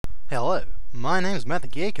Hello, my name's Matt the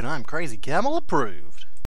Geek and I'm Crazy Camel approved.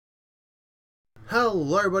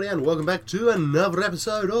 Hello everybody and welcome back to another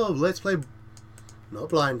episode of Let's Play... Not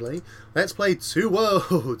Blindly. Let's Play Two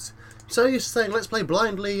Worlds. So used to saying Let's Play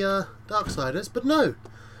Blindly Darksiders, but no,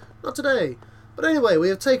 not today. But anyway, we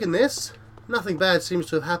have taken this. Nothing bad seems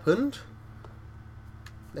to have happened.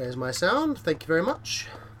 There's my sound, thank you very much.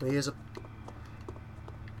 Here's a...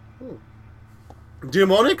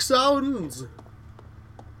 demonic sounds!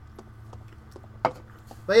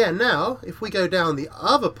 But yeah, now, if we go down the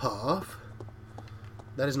other path...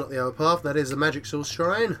 That is not the other path, that is the Magic Source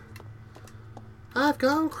Shrine. I've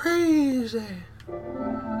gone crazy! We're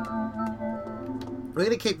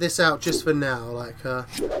going to keep this out just for now, like,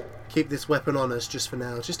 keep this weapon on us just for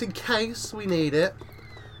now, just in case we need it.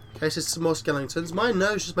 In case there's some more skeletons. My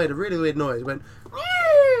nose just made a really weird noise. It went...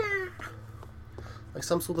 like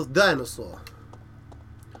some sort of dinosaur.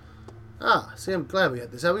 Ah, see, I'm glad we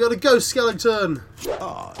had this out. We got a ghost skeleton!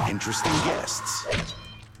 Ah, interesting guests.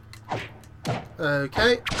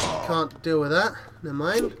 Okay, can't deal with that. Never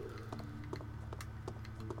mind.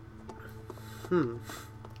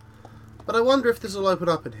 But I wonder if this will open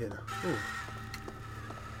up in here. Ooh.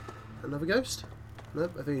 Another ghost?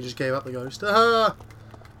 Nope, I think he just gave up the ghost. Ah!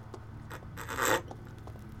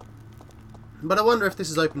 But I wonder if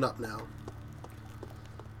this is opened up now.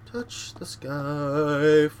 Touch the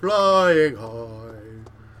sky, flying high.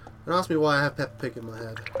 And ask me why I have Peppa Pig in my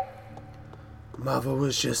head. Mother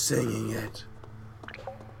was just singing it.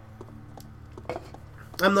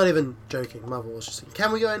 I'm not even joking, Mother was just singing.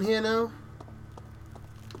 Can we go in here now?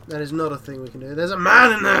 That is not a thing we can do. There's a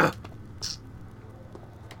man in there!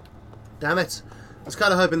 Damn it. I was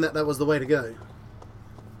kind of hoping that that was the way to go.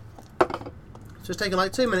 So it's taken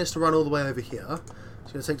like 2 minutes to run all the way over here.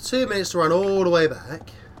 It's going to take 2 minutes to run all the way back.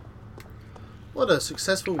 What a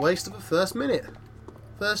successful waste of a first minute.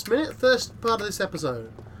 First part of this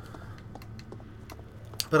episode.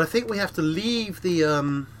 But I think we have to leave the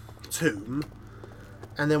tomb,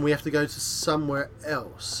 and then we have to go to somewhere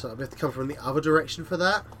else. So we have to come from the other direction for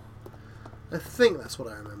that. I think that's what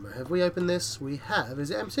I remember. Have we opened this? We have. Is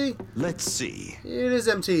it empty? Let's see. It is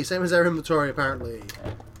empty, same as our inventory apparently.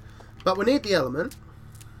 But we need the element,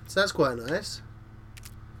 so that's quite nice.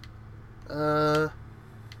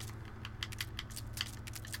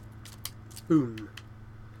 Boom.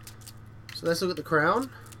 So let's look at the crown.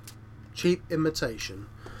 Cheap imitation.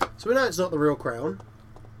 So we know it's not the real crown.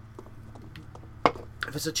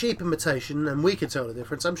 If it's a cheap imitation, and we can tell the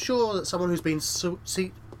difference, I'm sure that someone who's been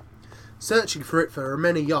searching for it for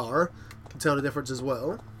many years can tell the difference as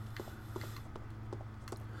well.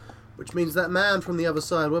 Which means that man from the other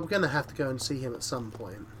side, well, we're going to have to go and see him at some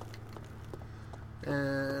point.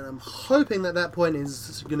 And I'm hoping that that point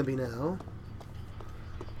is going to be now.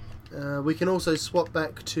 We can also swap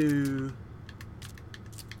back to...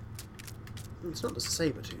 It's not the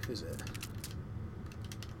Sabertooth, is it?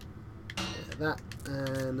 Yeah, that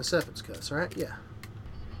and the Serpent's Curse, right? Yeah.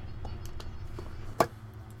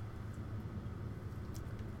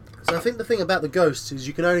 So I think the thing about the ghosts is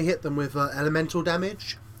you can only hit them with elemental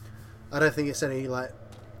damage. I don't think it's any, like...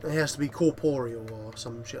 It has to be corporeal or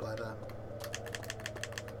some shit like that.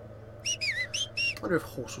 I wonder if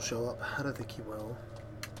Horse will show up. I don't think he will.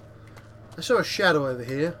 I saw a shadow over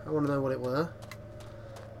here. I want to know what it were.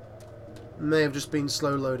 May have just been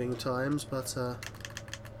slow loading times, but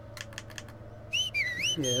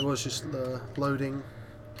yeah, it was just loading.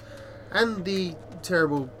 And the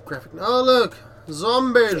terrible graphic. Oh look,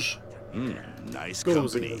 zombies! Nice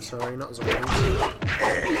Ghouls company. even, sorry, not zombies.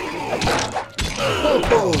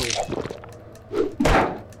 Oh,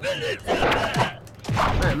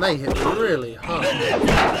 man, they hit really hard.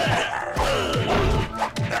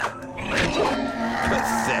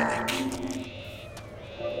 Pathetic.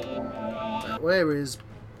 Where is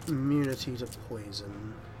immunity to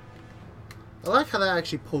poison? I like how that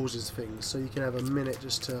actually pauses things, so you can have a minute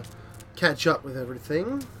just to catch up with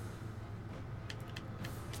everything.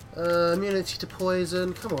 Immunity to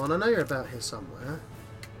poison. Come on, I know you're about here somewhere.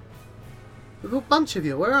 There's a bunch of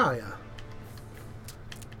you. Where are you?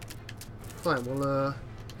 Fine, we'll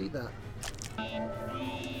eat that.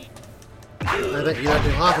 I bet you don't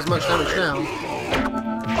do half as much damage now.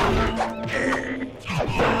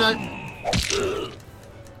 No.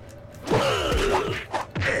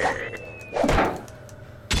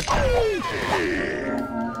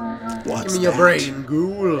 What's Give me your that? brain,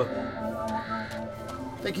 ghoul.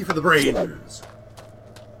 Thank you for the brains.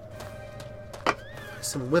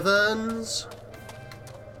 Some wyverns.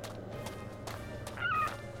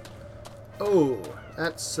 Oh,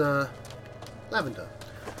 that's lavender.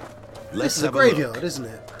 Let's This is a have graveyard, look. isn't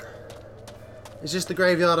it? Is this the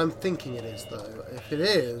graveyard I'm thinking it is, though? If it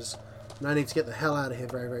is, then I need to get the hell out of here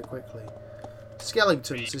very, very quickly.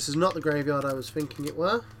 Skeletons. This is not the graveyard I was thinking it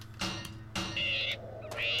were.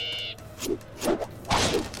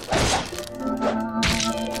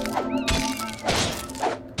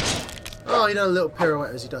 Oh, he done a little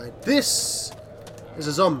pirouette as he died. This is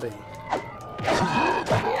a zombie.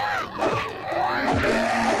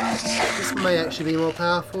 This may actually be more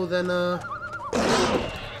powerful than, oh,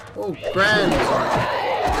 grand zombie.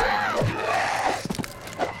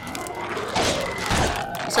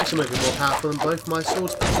 This actually might be more powerful than both my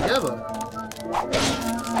swords put together.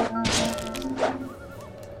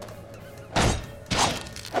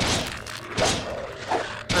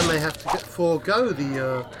 I may have to forego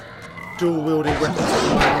the, dual-wielding weapons at the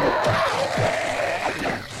moment.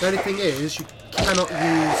 The only thing is, you cannot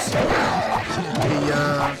use the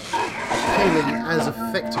healing as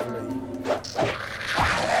effectively.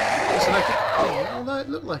 Listen, I could, although it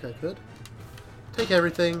looked like I could. Take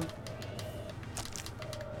everything.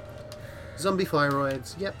 Zombie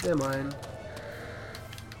thyroids. Yep, they're mine.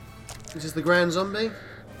 This is the grand zombie.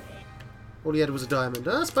 All he had was a diamond.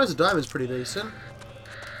 I suppose a diamond's pretty decent.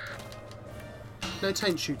 No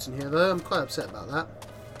taint shoots in here though, I'm quite upset about that.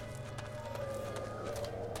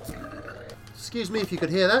 Excuse me if you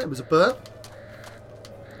could hear that, it was a burp.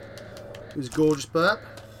 It was a gorgeous burp.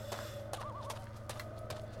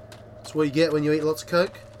 That's what you get when you eat lots of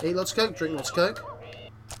Coke. Eat lots of Coke, drink lots of Coke.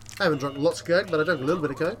 I haven't drunk lots of Coke, but I drank a little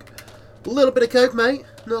bit of Coke. A little bit of Coke, mate,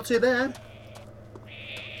 not too bad.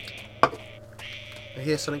 I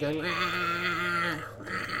hear something going...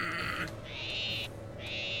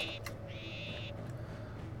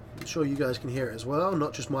 I'm sure you guys can hear it as well,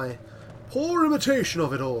 not just my poor imitation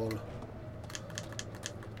of it all.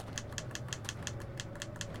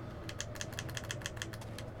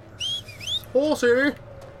 Horsey!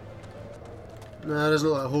 No, it doesn't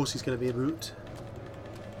look like Horsey's going to be a boot.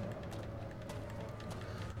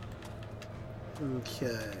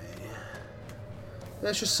 Okay.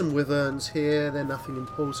 There's just some wyverns here, they're nothing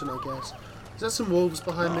important I guess. Is that some wolves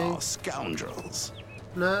behind me? Oh, scoundrels.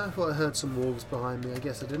 No, I thought I heard some wolves behind me. I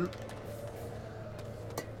guess I didn't.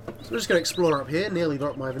 So we're just going to explore up here. Nearly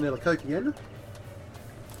dropped my vanilla Coke again.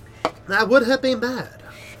 That would have been bad.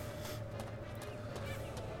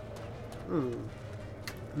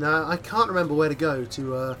 Now, I can't remember where to go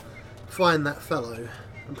to find that fellow.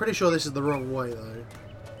 I'm pretty sure this is the wrong way, though.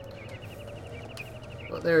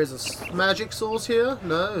 But there is a magic source here.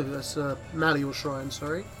 No, that's a Malleal Shrine,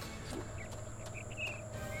 sorry.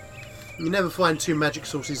 You never find two magic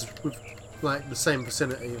sources with, like, the same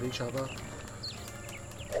vicinity of each other.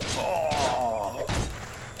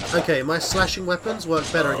 Okay, my slashing weapons work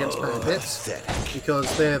better against bandits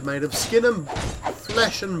because they're made of skin and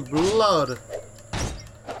flesh and blood.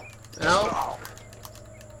 Ow.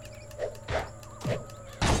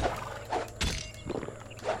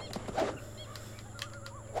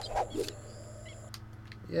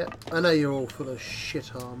 Yep, I know you're all full of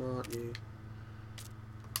shit armor, aren't you?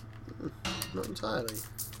 Not entirely.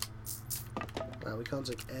 Wow, we can't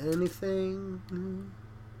take anything.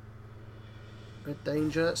 Red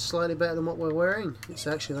Danger, it's slightly better than what we're wearing. It's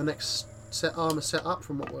actually the next set armor set up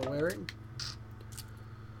from what we're wearing.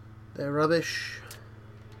 They're rubbish.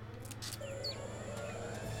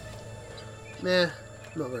 Meh,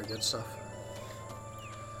 not very good stuff.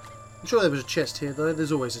 I'm sure there was a chest here though.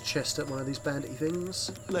 There's always a chest at one of these bandity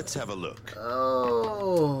things. Let's have a look.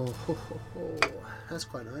 Oh, that's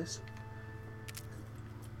quite nice.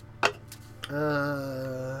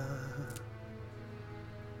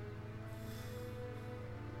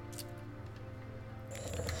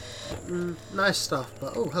 Nice stuff,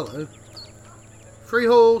 but oh, hello. Free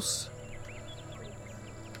horse.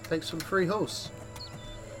 Thanks for the free horse.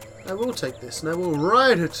 I will take this and I will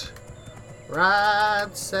ride it. Ride,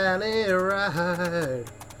 Sally, ride.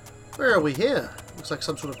 Where are we here? Looks like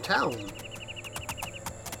some sort of town.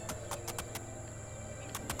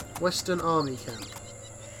 Western Army camp.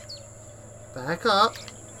 Back up.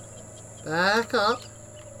 Back up.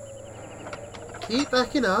 Keep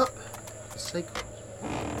backing up. Say,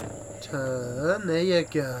 turn. There you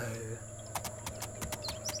go.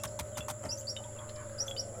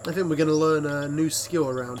 I think we're going to learn a new skill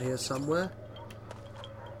around here somewhere.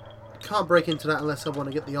 Can't break into that unless I want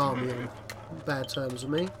to get the army on bad terms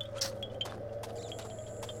with me.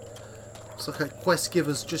 Looks like a quest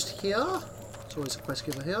giver's just here. There's always a quest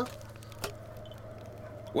giver here.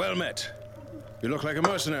 Well met. You look like a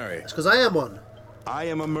mercenary. It's because I am one. I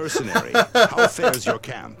am a mercenary. How fares your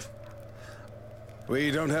camp? We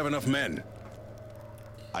don't have enough men.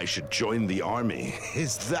 I should join the army.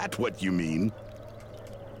 Is that what you mean?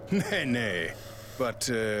 Nay, nay. But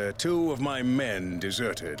two of my men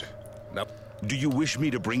deserted. Now, Do you wish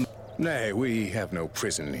me to bring... nay, we have no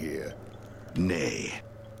prison here. Nay.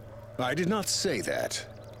 I did not say that,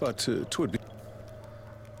 but 'twould be...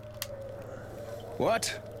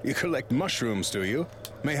 What? You collect mushrooms, do you?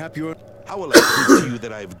 Mayhap you're... How will I prove to you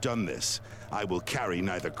that I've done this? I will carry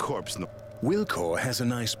neither corpse nor... Wilcor has a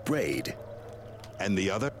nice braid. And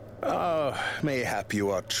the other? Mayhap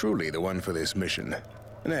you are truly the one for this mission.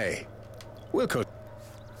 Nay, Wilcor...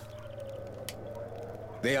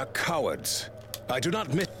 They are cowards. I do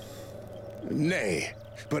not miss... Nay,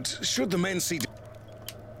 but should the men see...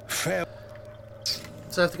 Fair...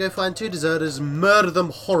 So I have to go find two deserters, murder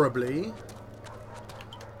them horribly.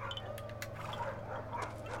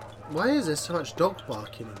 Why is there so much dog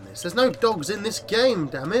barking in this? There's no dogs in this game,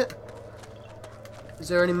 damn it! Is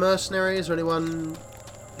there any mercenaries or anyone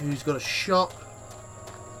who's got a shop?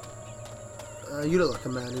 You look like a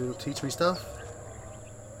man who will teach me stuff.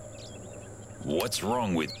 What's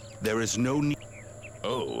wrong with... There is no need...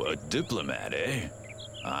 Oh, a diplomat, eh?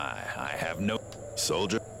 I have no...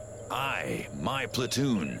 Soldier? My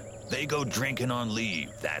platoon. They go drinking on leave.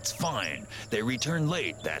 That's fine. They return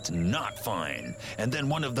late. That's not fine. And then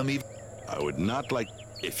one of them even... I would not like...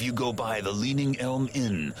 If you go by the Leaning Elm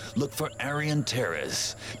Inn, look for Arian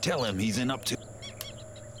Terrace. Tell him he's in up to...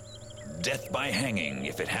 death by hanging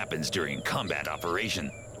if it happens during combat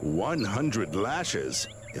operation. 100 lashes.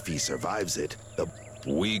 If he survives it,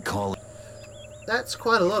 We call it... That's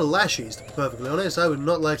quite a lot of lashes, to be perfectly honest. I would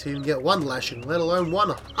not like to even get one lashing, let alone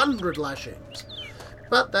 100 lashings.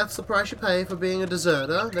 But that's the price you pay for being a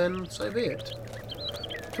deserter, then so be it.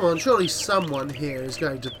 Come on, surely someone here is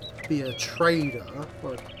going to be a trader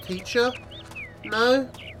or a teacher? No?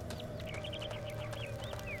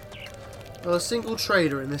 Not a single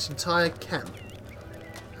trader in this entire camp.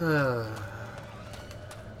 So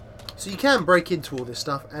you can break into all this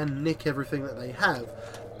stuff and nick everything that they have,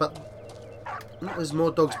 but there's more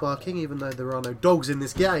dogs barking, even though there are no dogs in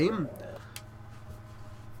this game.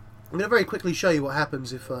 I'm going to very quickly show you what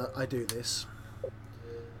happens if I do this.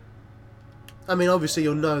 I mean, obviously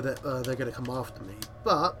you'll know that they're going to come after me,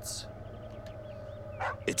 but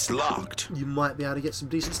it's locked. you might be able to get some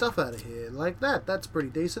decent stuff out of here. Like that. That's pretty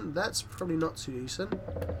decent. That's probably not too decent.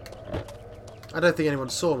 I don't think anyone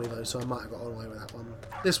saw me though, so I might have got away with that one.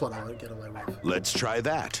 This one I won't get away with. Let's try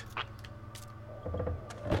that.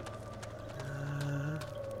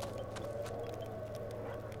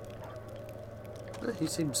 He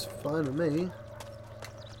seems fine with me.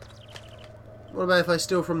 What about if I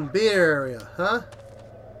steal from the beer area, huh?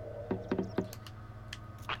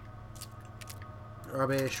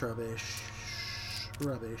 Rubbish, rubbish,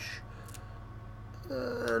 rubbish.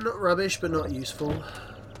 Not rubbish, but not useful.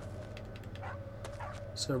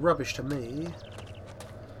 So rubbish to me.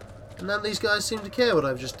 And none of these guys seem to care what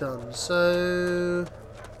I've just done, so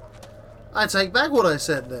I take back what I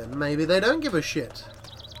said then. Maybe they don't give a shit.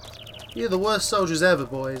 You're the worst soldiers ever,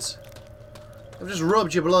 boys. I've just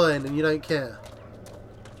robbed you blind and you don't care.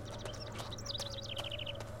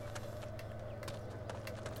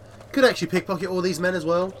 Could actually pickpocket all these men as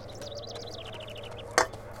well.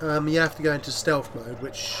 You have to go into stealth mode,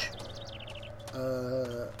 which...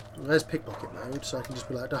 there's pickpocket mode, so I can just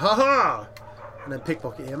be like, ha-ha! And then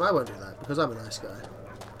pickpocket him. I won't do that, because I'm a nice guy.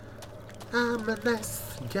 I'm a nice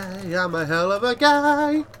guy, I'm a hell of a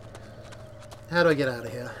guy! How do I get out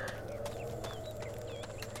of here?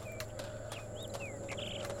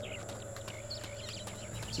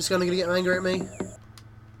 Is this guy going to get angry at me?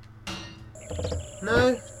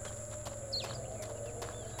 No?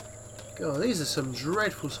 God, these are some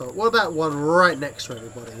dreadful souls. What about one right next to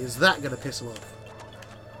everybody? Is that going to piss them off?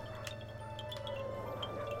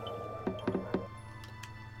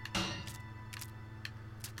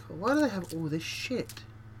 God, why do they have all this shit?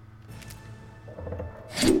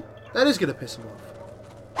 That is going to piss them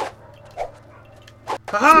off.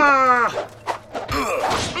 Ha-ha!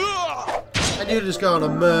 And you just go on a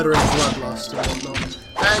murdering bloodlust and whatnot.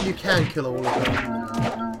 And you can kill all of them.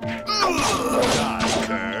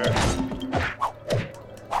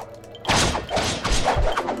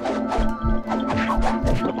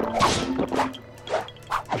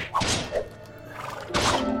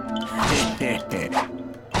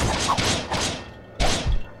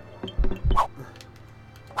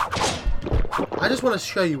 I just want to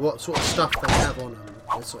show you what sort of stuff they have on them,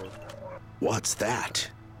 that's all. What's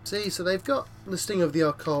that? See, so they've got the Sting of the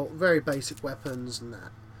Occult, very basic weapons and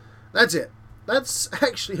that. That's it. That's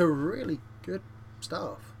actually a really good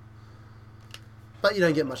staff. But you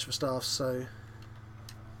don't get much of a staff, so...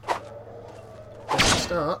 Let's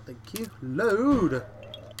start. Thank you. Load!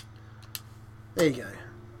 There you go.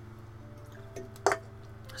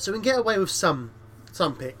 So we can get away with some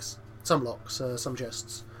picks, some locks, some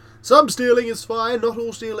chests. Some stealing is fine, not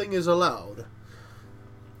all stealing is allowed.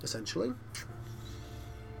 Essentially.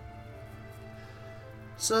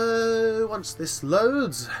 So, once this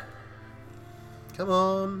loads... Come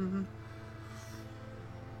on.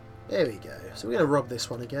 There we go. So we're going to rob this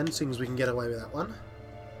one again, seeing as we can get away with that one.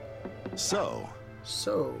 So,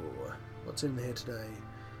 So, what's in here today?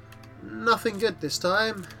 Nothing good this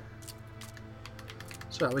time.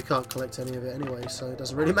 Sorry, we can't collect any of it anyway, so it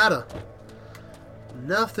doesn't really matter.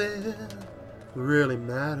 Nothing really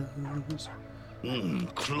matters.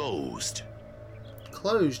 closed.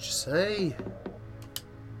 Closed, you say?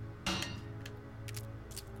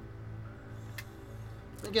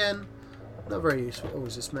 Again, not very useful. Oh,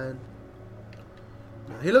 is this man?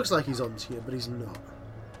 No, he looks like he's onto you, but he's not.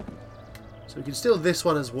 So we can steal this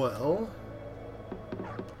one as well.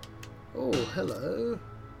 Oh, hello.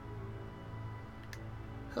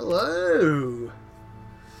 Hello!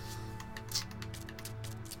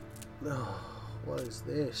 Oh, what is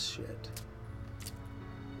this shit?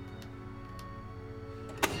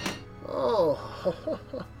 Oh!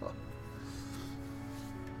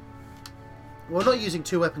 We're not using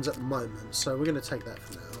two weapons at the moment, so we're going to take that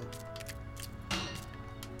for now.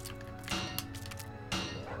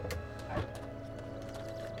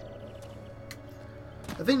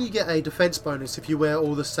 I think you get a defense bonus if you wear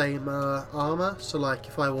all the same armor. So, like,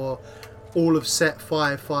 if I wore all of set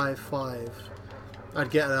 555,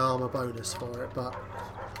 I'd get an armor bonus for it. But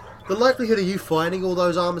the likelihood of you finding all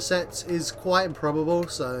those armor sets is quite improbable.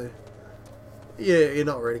 So, yeah, you're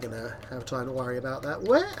not really going to have time to worry about that.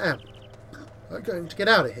 Where am I going to get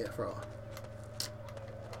out of here from?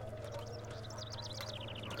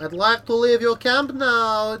 I'd like to leave your camp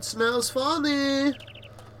now. It smells funny.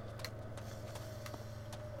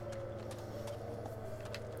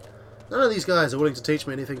 None of these guys are willing to teach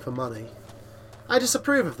me anything for money. I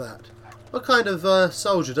disapprove of that. What kind of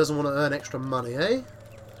soldier doesn't want to earn extra money, eh?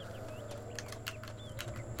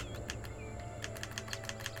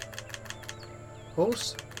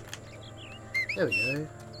 Horse? There we go.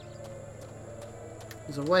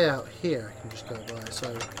 There's a way out here I can just go by,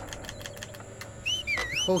 so...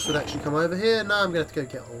 If horse would actually come over here, no, I'm going to have to go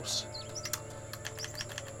get horse.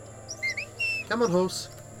 Come on, horse.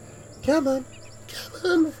 Come on.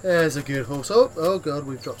 Come on. There's a good horse. Oh, oh god,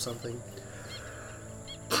 we've dropped something.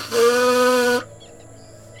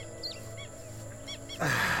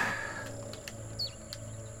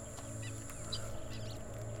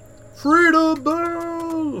 Freedom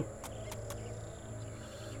bell!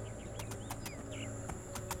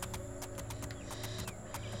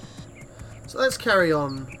 So let's carry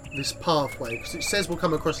on this pathway, because it says we'll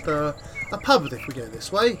come across a pub if we go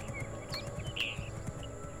this way.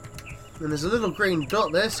 And there's a little green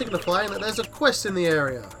dot there signifying that there's a quest in the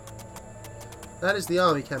area. That is the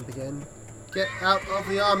army camp again. Get out of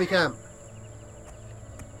the army camp.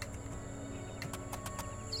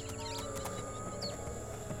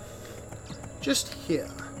 Just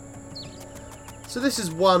here. So this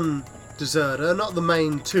is one deserter, not the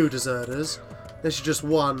main two deserters. This is just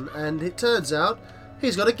one, and it turns out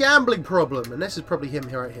he's got a gambling problem, and this is probably him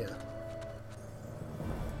right here.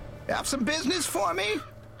 Have some business for me?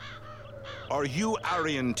 Are you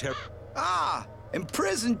Aryan Ter... Ah,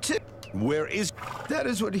 imprisoned too. Where is... That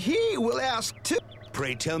is what he will ask too.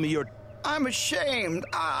 Pray tell me your... I'm ashamed.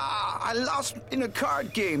 Ah, I lost in a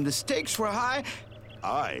card game. The stakes were high.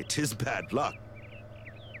 Aye, 'tis bad luck.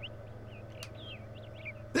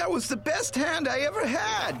 That was the best hand I ever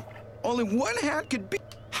had. Only one hand could be...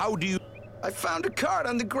 How do you... I found a card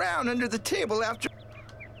on the ground under the table after...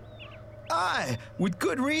 Aye, with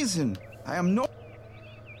good reason. I am no...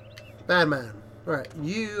 Bad man. Right,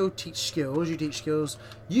 you teach skills, you teach skills.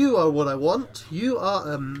 You are what I want. You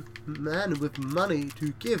are a man with money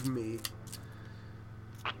to give me.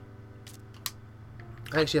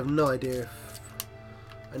 I actually have no idea if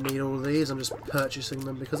I need all of these. I'm just purchasing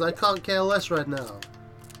them because I can't care less right now.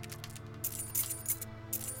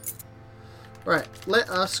 Right, let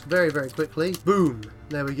us very, very quickly. Boom.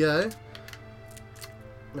 There we go.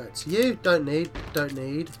 Right, so you don't need.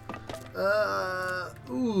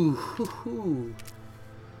 Ooh, hoo, hoo.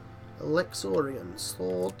 Alexorian,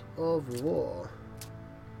 Sword of War.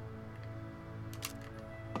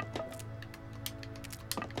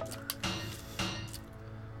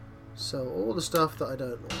 So all the stuff that I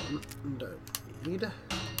don't want, don't need. I'm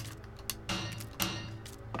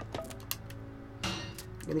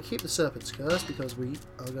going to keep the Serpent's Curse because we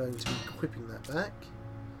are going to be equipping that back.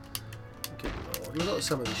 Good lord, look at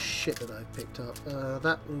some of the shit that I've picked up.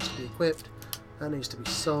 That needs to be equipped. That needs to be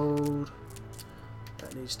sold.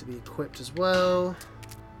 That needs to be equipped as well.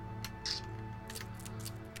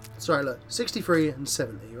 Sorry, look, 63 and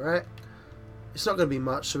 70, right? It's not going to be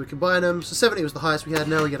much, so we combine them. So 70 was the highest we had,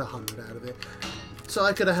 now we get 100 out of it. So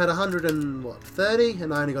I could have had 130,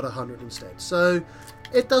 and I only got 100 instead. So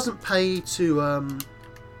it doesn't pay to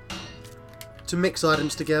mix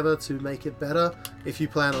items together to make it better if you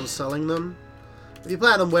plan on selling them. If you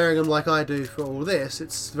plan on wearing them like I do for all this,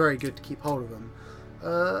 it's very good to keep hold of them.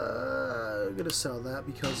 I'm going to sell that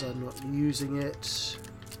because I'm not using it.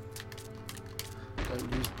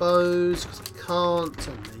 Don't use bows because I can't,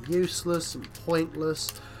 and they're useless and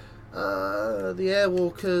pointless. The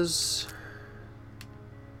airwalkers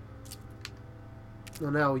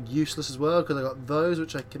are now useless as well because I got those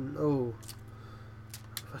which I can. Oh,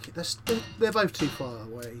 fuck it! They're both too far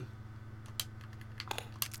away.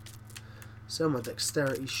 Sell my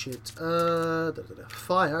dexterity shit.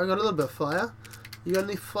 Fire. I got a little bit of fire. You got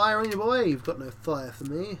any fire on your boy? You've got no fire for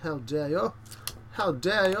me. How dare you? How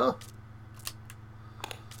dare you?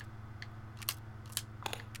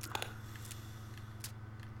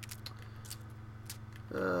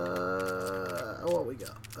 What we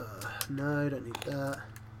got? No, don't need that.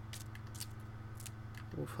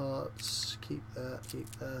 Wolf hearts, keep that,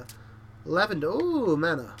 keep that. Lavender, ooh,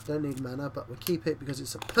 mana. Don't need mana, but we'll keep it because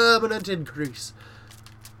it's a permanent increase.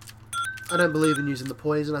 I don't believe in using the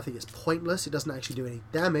poison. I think it's pointless. It doesn't actually do any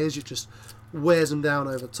damage. It just wears them down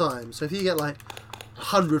over time. So if you get like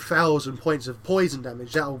 100,000 points of poison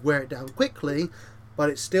damage, that'll wear it down quickly, but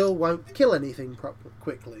it still won't kill anything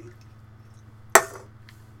quickly.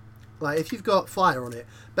 Like, if you've got fire on it,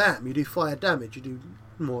 bam, you do fire damage. You do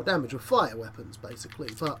more damage with fire weapons, basically.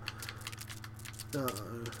 But, no.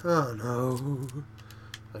 Oh, no.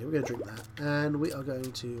 Okay, we're going to drink that. And we are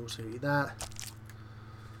going to also eat that.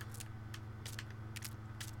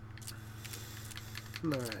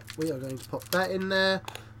 Alright, we are going to pop that in there.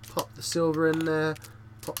 Pop the silver in there.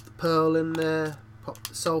 Pop the pearl in there. Pop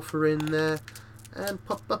the sulfur in there. And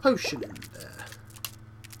pop a potion in there.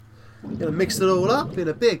 Gonna mix it all up in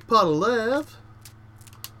a big pot of love.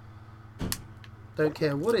 Don't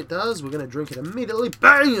care what it does, we're gonna drink it immediately.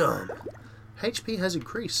 BAM! HP has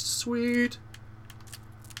increased. Sweet.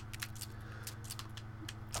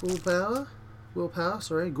 Willpower,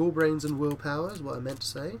 sorry. Ghoul brains and willpower is what I meant to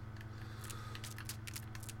say.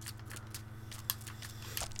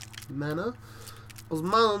 Mana. Because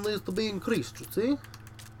mana needs to be increased, you see?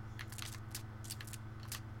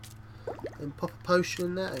 And pop a potion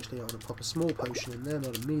in there. Actually, I want to pop a small potion in there,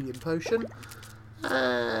 not a medium potion.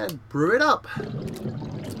 And brew it up.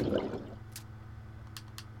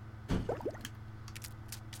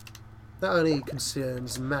 That only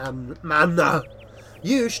concerns mana.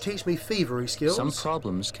 You should teach me thievery skills. Some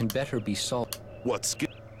problems can better be solved. What skill?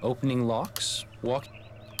 Opening locks, walk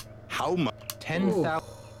How much? 10,000.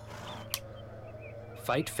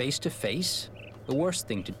 Fight face to face. The worst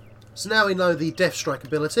thing to do. So now we know the Death Strike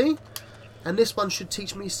ability. And this one should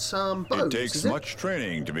teach me some bows. It takes much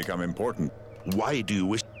training to become important. Why do you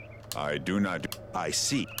wish? I do not. I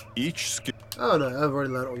see. Each skill. Oh no, I've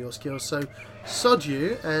already learned all your skills. So, sod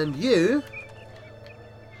you, and you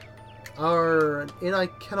are an inn I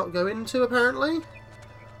cannot go into, apparently.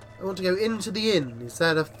 I want to go into the inn. Is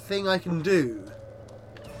that a thing I can do?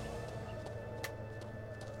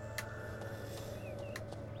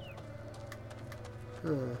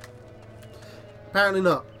 Apparently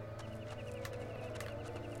not.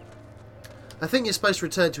 I think you're supposed to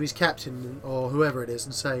return to his captain, or whoever it is,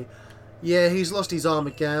 and say, yeah, he's lost his arm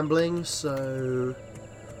at gambling, so,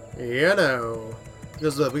 you know.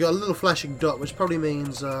 Because look, we got a little flashing dot, which probably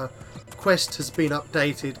means quest has been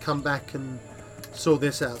updated, come back and sort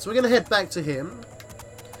this out. So we're going to head back to him,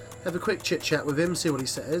 have a quick chit chat with him, see what he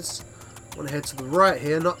says. I want to head to the right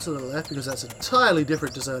here, not to the left, because that's an entirely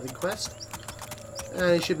different deserting quest.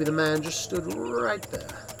 And he should be the man just stood right there.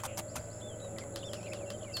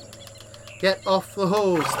 Get off the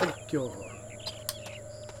horse, thank you.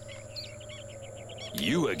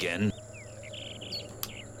 You again?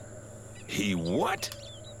 He what?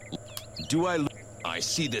 Do I? I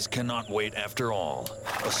see this cannot wait after all.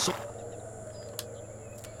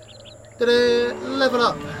 Did it level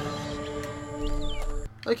up?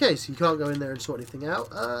 Okay, so you can't go in there and sort anything out.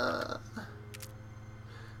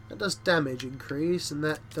 That does damage increase, and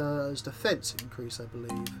that does defense increase, I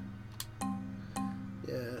believe.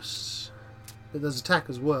 Yes. But there's attack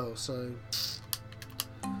as well, so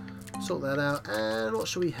sort that out. And what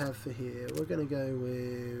should we have for here? We're going to go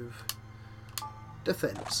with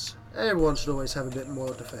defense. Everyone should always have a bit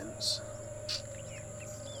more defense.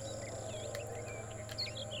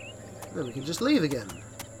 Then we can just leave again.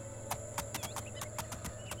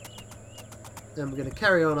 Then we're going to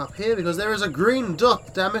carry on up here because there is a green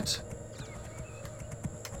dot, damn it.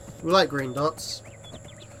 We like green dots.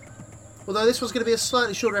 Although this was going to be a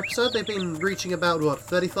slightly shorter episode. They've been reaching about, what,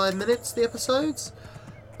 35 minutes, the episodes?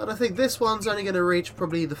 But I think this one's only going to reach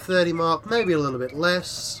probably the 30 mark, maybe a little bit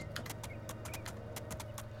less.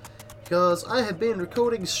 Because I have been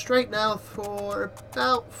recording straight now for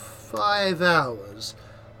about 5 hours.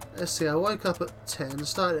 Let's see, I woke up at 10,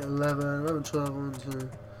 started at 11, 11, 12, 1, 2...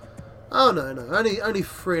 Oh no, only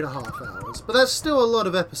 3.5 hours. But that's still a lot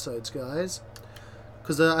of episodes, guys.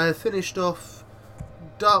 Because I have finished off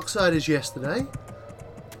Darksiders yesterday.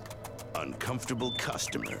 Uncomfortable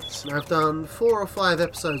customers. And I've done 4 or 5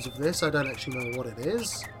 episodes of this. I don't actually know what it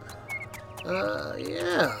is.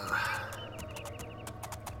 Yeah.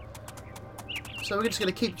 So we're just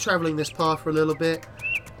going to keep travelling this path for a little bit.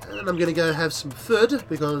 And I'm going to go have some food,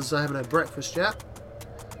 because I haven't had breakfast yet.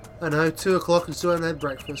 I know, 2 o'clock and still haven't had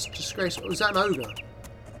breakfast. Disgraceful. Was that an ogre?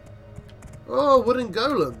 Oh, wooden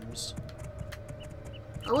golems.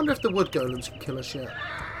 I wonder if the wood golems can kill us yet.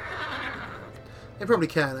 They probably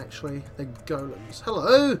can, actually. They're golems.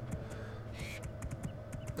 Hello!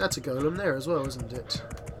 That's a golem there as well, isn't it?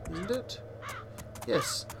 Isn't it?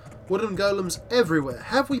 Yes. Wooden golems everywhere.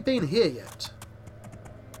 Have we been here yet?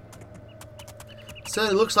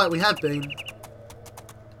 Certainly looks like we have been.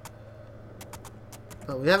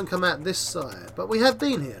 But we haven't come out this side. But we have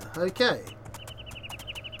been here. Okay.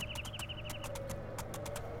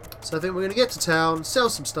 So I think we're going to get to town, sell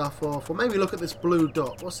some stuff off, or maybe look at this blue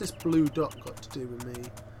dot. What's this blue dot got to do with me?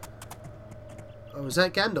 Oh, is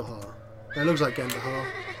that Gandahar? That looks like Gandahar.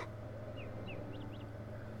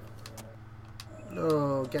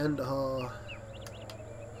 No, Gandahar.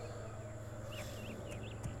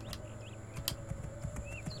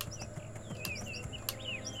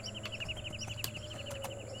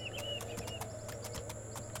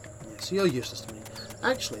 So you're useless to me.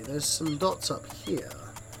 Actually, there's some dots up here.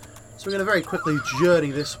 So we're going to very quickly journey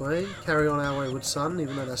this way. Carry on our wayward son,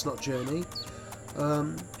 even though that's not journey.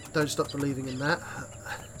 Don't stop believing in that.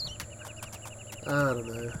 I don't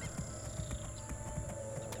know.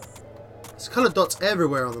 There's coloured dots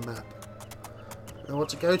everywhere on the map. I want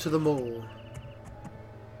to go to them all.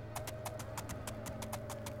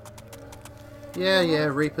 Yeah,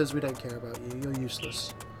 Reapers, we don't care about you. You're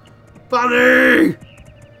useless. Bunny!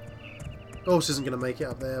 Horse isn't going to make it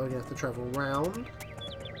up there. We're going to have to travel around.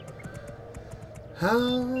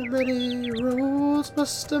 How many roads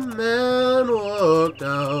must a man walk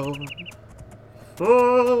down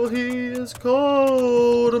before he is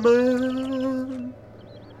called a man?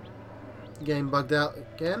 Game bugged out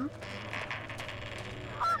again.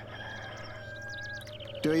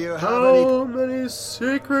 Do you have How many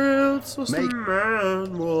secrets must a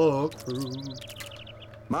man walk through?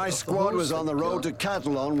 My squad was on the road to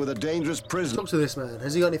Catalon with a dangerous prisoner. Talk to this man.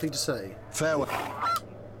 Has he got anything to say? Farewell.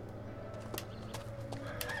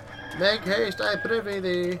 Make haste, I prithee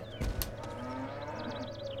thee.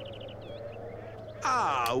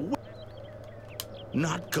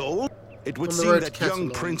 Not gold? It would On the seem road that to young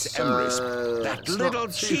Catalan, Prince so Emrys, that it's little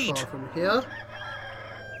not too cheat, far from here.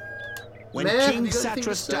 when Man, have King you got anything to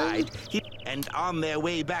Satras say? died, and on their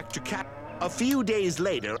way back to a few days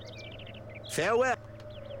later, farewell.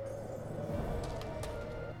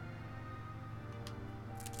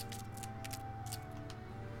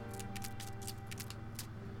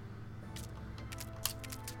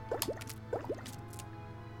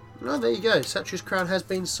 Well, there you go. Satras crown has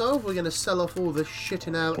been solved. We're going to sell off all the shit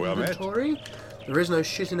in our Well met. inventory. There is no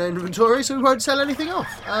shit in our inventory, so we won't sell anything off.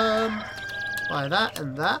 Buy that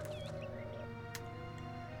and that.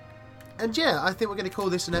 And yeah, I think we're going to call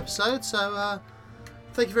this an episode. So,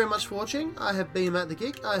 thank you very much for watching. I have been Matt the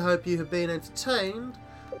Geek. I hope you have been entertained.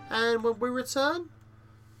 And when we return,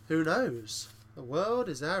 who knows? The world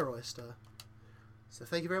is our oyster. So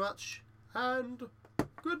thank you very much, and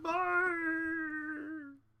goodbye.